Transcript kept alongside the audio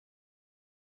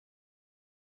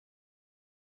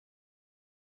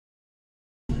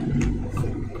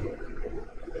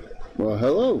Well,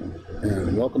 hello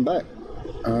and welcome back.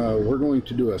 We're going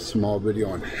to do a small video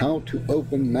on how to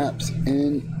open maps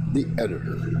in the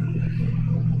editor.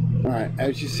 Alright,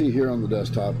 as you see here on the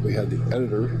desktop, we have the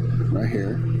editor right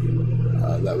here.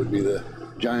 That would be the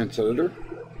Giants editor.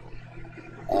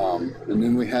 And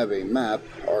then we have a map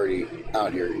already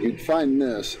out here. You'd find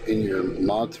this in your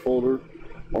mods folder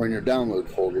or in your download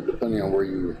folder, depending on where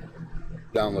you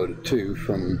download it to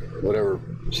from whatever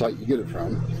site you get it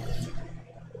from.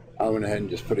 I went ahead and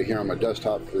just put it here on my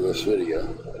desktop for this video.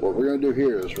 What we're going to do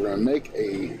here is we're going to make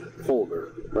a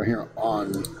folder right here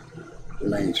on the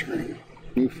main screen.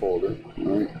 New folder.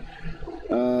 All right.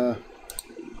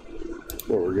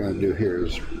 What we're going to do here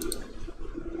is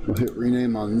we'll hit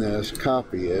rename on this,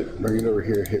 copy it, bring it over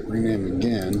here, hit rename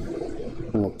again,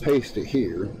 and we'll paste it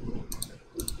here.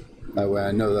 That way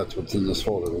I know that's what's in this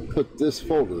folder. We'll put this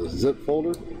folder, the zip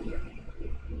folder,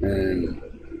 and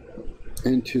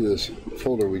into this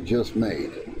folder we just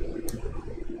made.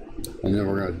 And then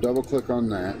we're going to double click on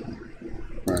that.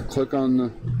 We're going to click on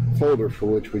the folder for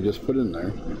which we just put in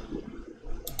there.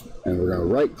 And we're going to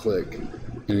right click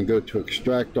and go to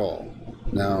extract all.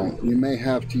 Now you may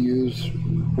have to use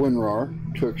WinRAR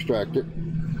to extract it.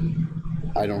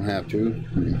 I don't have to.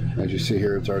 As you see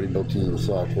here, it's already built into the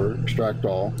software. Extract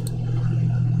all.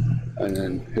 And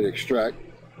then hit extract.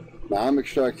 Now I'm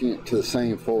extracting it to the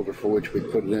same folder for which we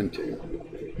put it into.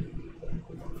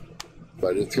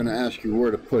 But it's going to ask you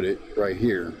where to put it right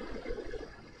here.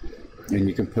 And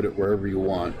you can put it wherever you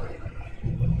want.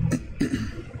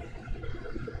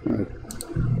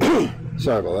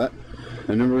 Sorry about that.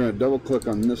 And then we're going to double click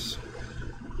on this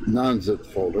non-zip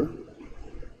folder.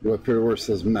 Go up here where it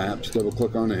says maps, double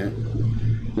click on it.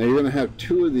 Now you're going to have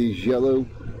two of these yellow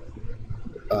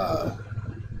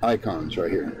icons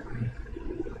right here.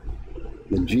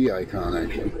 The G icon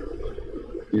actually.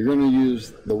 You're going to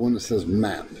use the one that says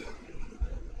map.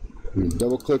 You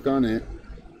double click on it.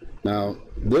 Now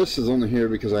this is only here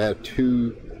because I have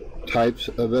two types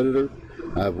of editor.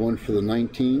 I have one for the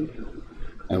 19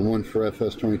 and one for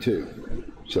FS22.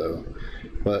 So,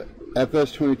 but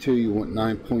FS22 you want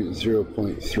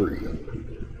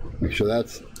 9.0.3. Make sure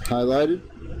that's highlighted.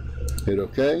 Hit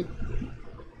OK.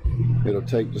 It'll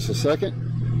take just a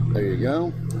second. There you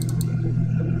go.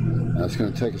 Now it's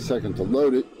going to take a second to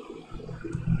load it,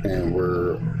 and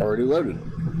we're already loaded.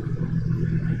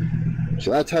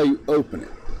 So that's how you open it.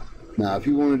 Now if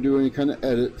you want to do any kind of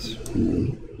edits,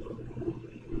 hang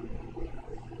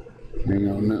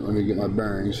on a minute, let me get my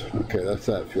bearings. Okay, that's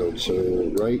that field.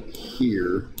 So right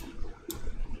here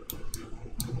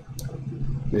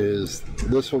is,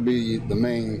 this will be the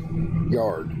main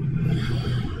yard.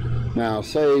 Now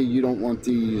say you don't want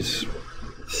these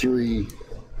three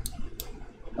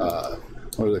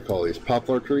what do they call these,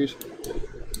 poplar trees?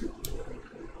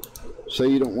 Say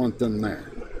you don't want them there.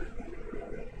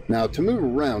 Now to move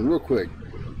around real quick,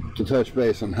 to touch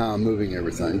base on how I'm moving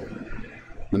everything,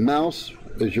 the mouse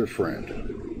is your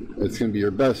friend. It's going to be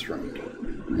your best friend.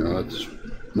 You know, it's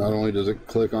not only does it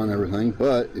click on everything,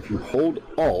 but if you hold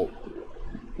Alt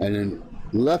and then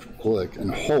left click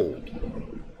and hold,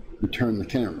 you turn the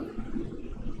camera.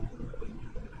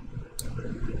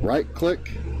 Right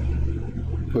click,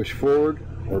 push forward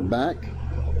or back,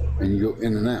 and you go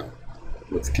in and out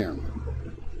with the camera.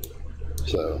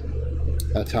 So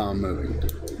that's how I'm moving.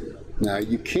 Now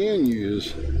you can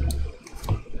use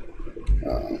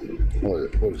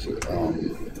what is it?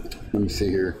 Let me see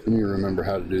here. Let me remember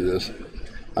how to do this.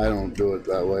 I don't do it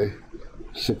that way.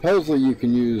 Supposedly you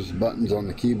can use buttons on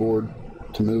the keyboard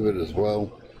to move it as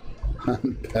well.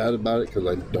 I'm bad about it because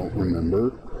I don't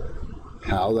remember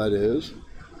how that is.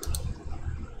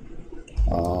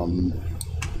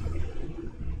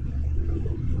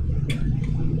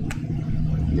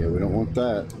 Yeah, we don't want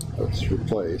that. Let's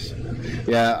replace.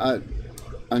 Yeah,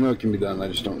 I know it can be done, I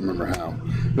just don't remember how.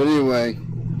 But anyway,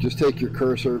 just take your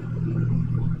cursor,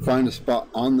 find a spot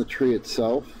on the tree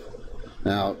itself.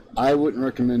 Now, I wouldn't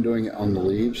recommend doing it on the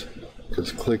leaves,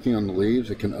 because clicking on the leaves,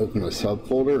 it can open a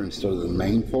subfolder instead of the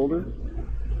main folder.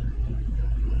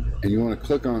 And you want to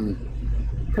click on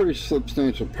a pretty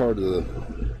substantial part of the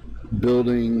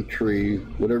building, tree,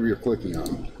 whatever you're clicking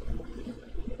on.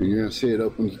 And you're going to see it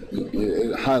opens,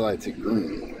 it highlights it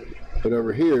green. But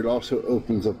over here, it also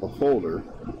opens up a folder.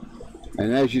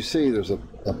 And as you see, there's a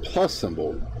plus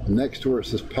symbol next to where it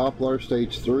says Poplar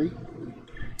Stage 3.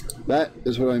 That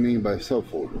is what I mean by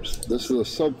subfolders. This is a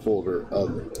subfolder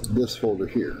of this folder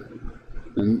here.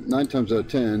 And 9 times out of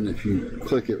 10, if you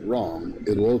click it wrong,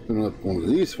 it'll open up one of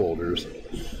these folders.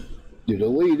 You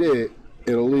delete it,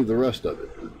 it'll leave the rest of it.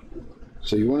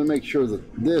 So you want to make sure that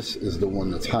this is the one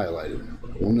that's highlighted.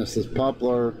 When this is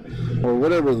Poplar or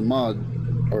whatever the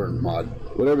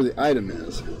whatever the item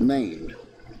is named,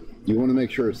 you want to make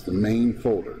sure it's the main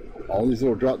folder. All these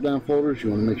little drop down folders,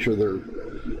 you want to make sure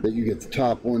that you get the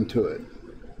top one to it.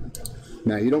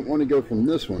 Now you don't want to go from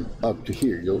this one up to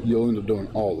here. You'll end up doing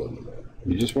all of them.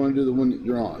 You just want to do the one that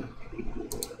you're on,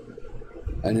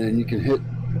 and then you can hit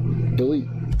delete.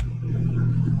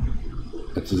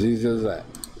 It's as easy as that.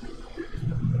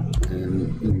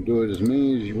 And you can do it as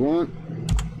many as you want.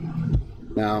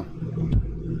 Now,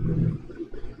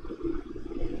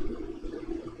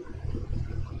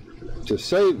 to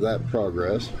save that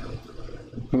progress,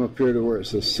 come up here to where it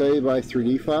says Save by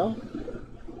 3D File.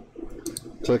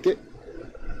 Click it.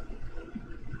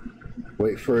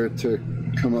 Wait for it to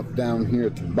come up down here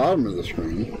at the bottom of the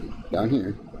screen, down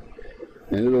here,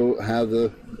 and it'll have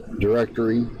the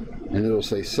directory, and it'll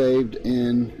say saved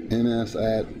in ms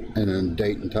at, and then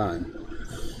date and time.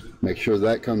 Make sure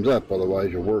that comes up,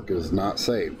 otherwise your work is not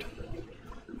saved.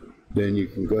 Then you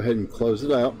can go ahead and close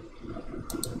it out,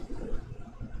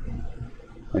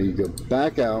 and you go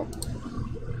back out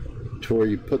to where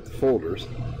you put the folders,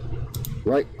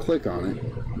 right click on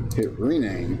it, hit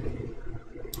rename,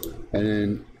 and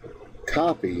then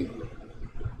copy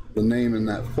the name in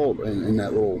that folder, in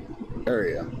that little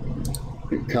area.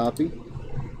 Hit copy,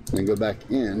 then go back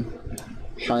in,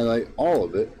 highlight all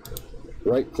of it,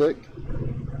 right click,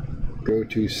 go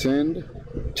to send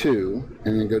to,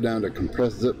 and then go down to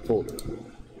compressed zip folder.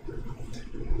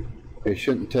 It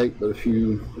shouldn't take but a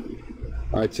few,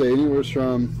 I'd say anywhere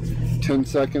from 10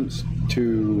 seconds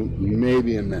to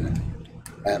maybe a minute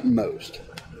at most.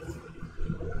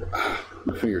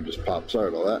 My finger just popped, sorry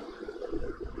about that.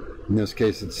 In this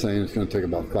case it's saying it's going to take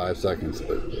about 5 seconds,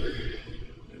 but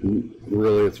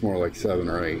really it's more like 7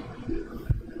 or 8.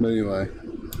 But anyway,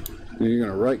 then you're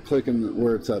going to right click in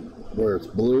where it's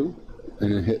blue,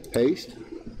 and then hit paste,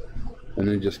 and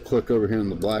then just click over here in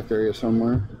the black area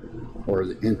somewhere, or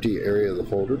the empty area of the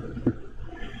folder.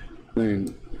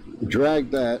 Then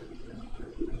drag that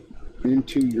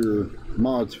into your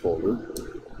mods folder,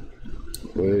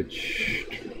 which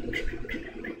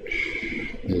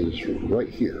is right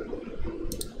here.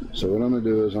 So what I'm going to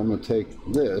do is I'm going to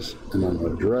take this and I'm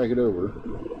going to drag it over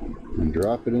and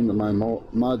drop it into my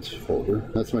mods folder.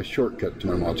 That's my shortcut to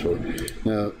my mods folder.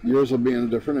 Now yours will be in a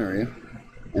different area,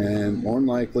 and more than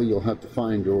likely you'll have to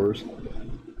find yours.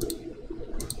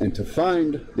 And to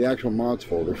find the actual mods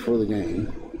folder for the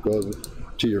game, go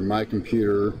to your My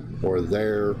Computer or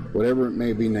there, whatever it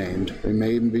may be named. It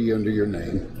may even be under your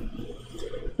name.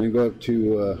 Then go up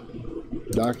to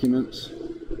Documents,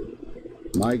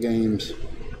 My Games,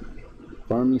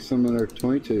 Farming Simulator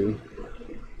 22,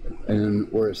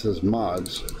 and where it says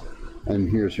Mods, and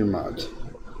here's your mods.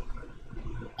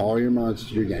 All your mods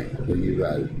to your game that you've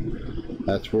added.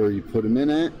 That's where you put them in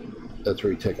at. That's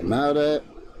where you take them out at.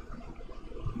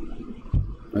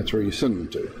 That's where you send them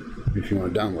to, if you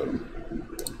want to download them.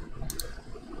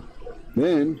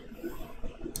 Then,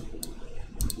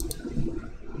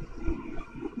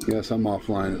 yes, I'm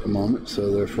offline at the moment,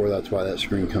 so therefore that's why that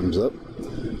screen comes up.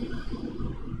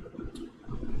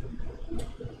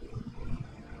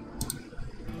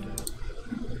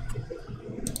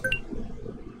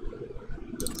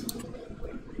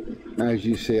 As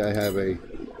you see, I have a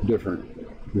different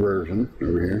version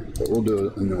over here, but we'll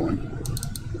do a new one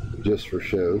just for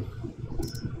show.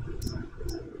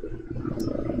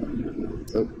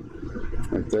 Oh,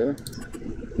 right there.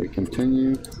 We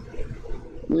continue.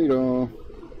 Delete all.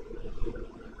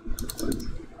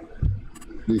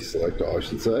 Deselect all, I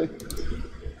should say.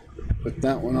 Put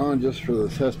that one on just for the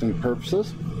testing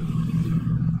purposes.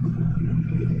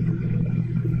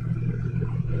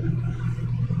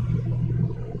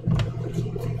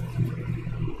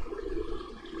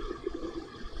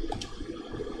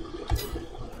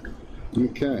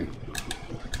 Okay.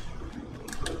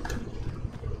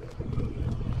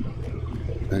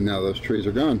 And now those trees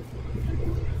are gone.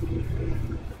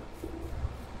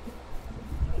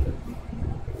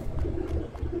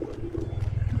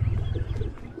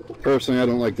 First thing, I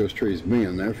don't like those trees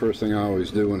being there. First thing I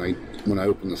always do when I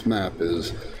open this map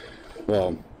is,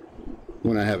 well,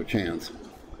 when I have a chance,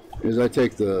 is I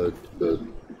take the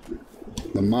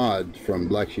mod from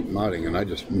Black Sheep Modding and I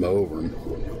just mow over them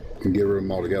and get rid of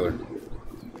them altogether.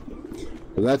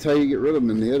 But that's how you get rid of them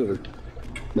in the editor.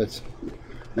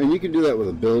 And you can do that with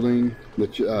a building,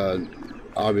 which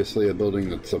obviously a building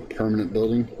that's a permanent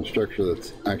building, a structure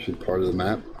that's actually part of the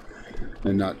map,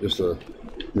 and not just a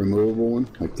removable one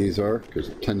like these are, because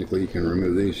technically you can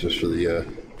remove these just for the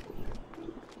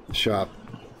shop.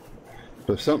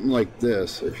 But something like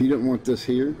this, if you didn't want this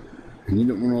here, and you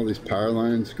didn't want all these power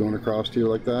lines going across to you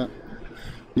like that,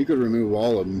 You could remove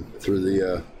all of them through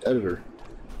the editor.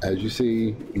 As you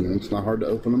see, you know, it's not hard to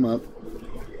open them up.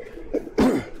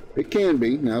 It can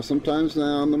be. Now, sometimes,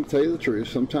 now, I'm going to tell you the truth,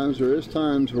 sometimes there is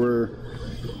times where,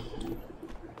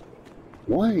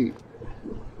 why?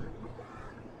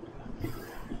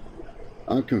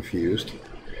 I'm confused.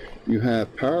 You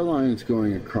have power lines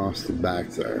going across the back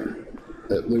there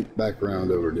that loop back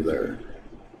around over to there.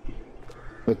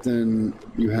 But then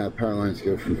you have power lines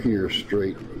go from here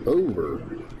straight over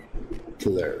to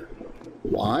there.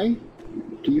 Why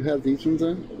do you have these ones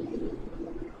in?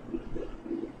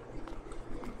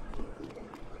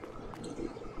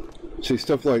 See,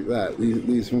 stuff like that,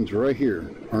 these ones right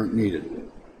here aren't needed.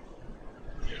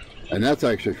 And that's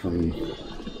actually from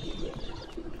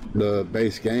the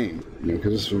base game, you know,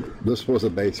 because this was a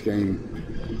base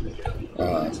game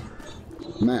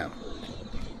map.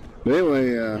 But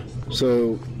anyway,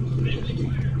 so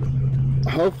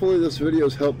hopefully this video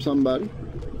has helped somebody.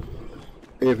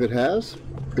 If it has,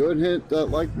 go ahead and hit that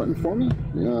like button for me,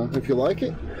 if you like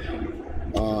it.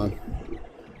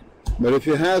 But if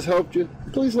it has helped you,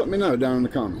 please let me know down in the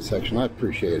comment section. I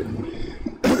appreciate it.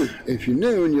 If you're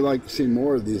new and you'd like to see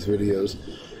more of these videos,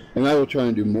 and I will try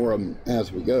and do more of them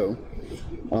as we go,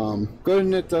 go ahead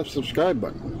and hit that subscribe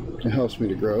button. It helps me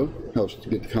to grow, helps to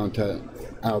get the content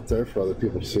out there for other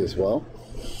people to see as well.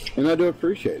 And I do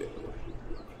appreciate it.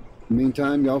 In the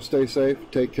meantime, y'all stay safe,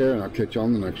 take care, and I'll catch you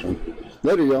on the next one.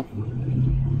 Later, y'all.